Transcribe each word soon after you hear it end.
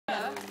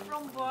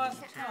framboise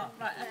tart.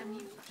 Right, Adam,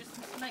 you just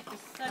make this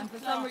so And for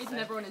some reason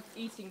everyone is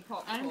eating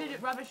popcorn. Adam did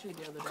it rubbishly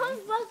the other day.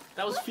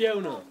 That was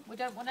Fiona. We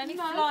don't want any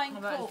flying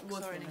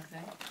forks or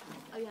anything.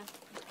 Oh yeah.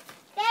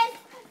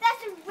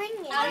 There's a ring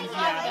in it. Are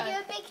you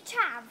a big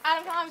chav?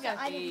 Adam, can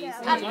I go? Easy.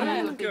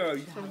 I'm go.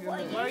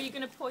 Where are you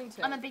going to point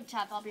it? I'm a big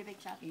chav. I'll be a big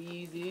chav.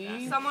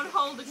 Easy. Someone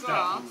hold a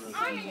glass.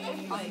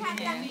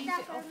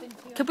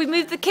 Could we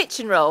move the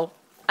kitchen roll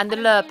and the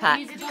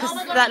Lurpak?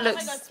 Because that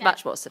looks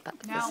much more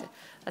sympathetic.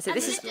 That's it.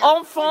 This is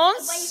en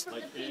France,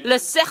 la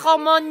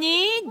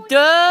cérémonie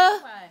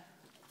de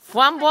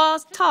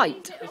framboise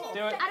tart. Let's do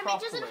it Adam, it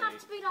doesn't have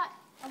to be like.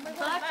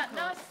 That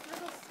nice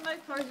little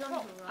smoke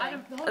horizontal.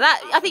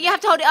 I think you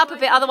have to hold it up a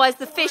bit, otherwise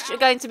the fish are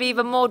going to be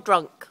even more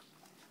drunk.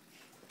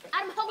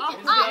 Adam, hold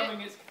it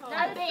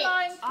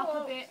Up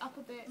a bit. Up a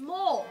bit.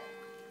 More.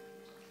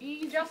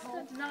 Just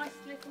a nice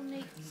little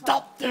neat.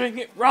 Stop doing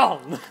it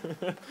wrong.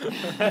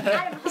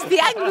 It's the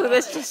angle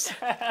that's just...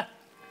 The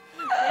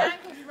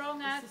angle's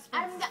wrong, Adam.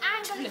 Adam, the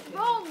angle is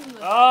wrong.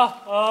 Oh.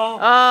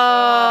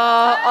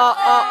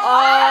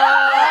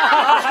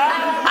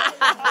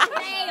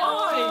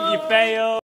 You fail.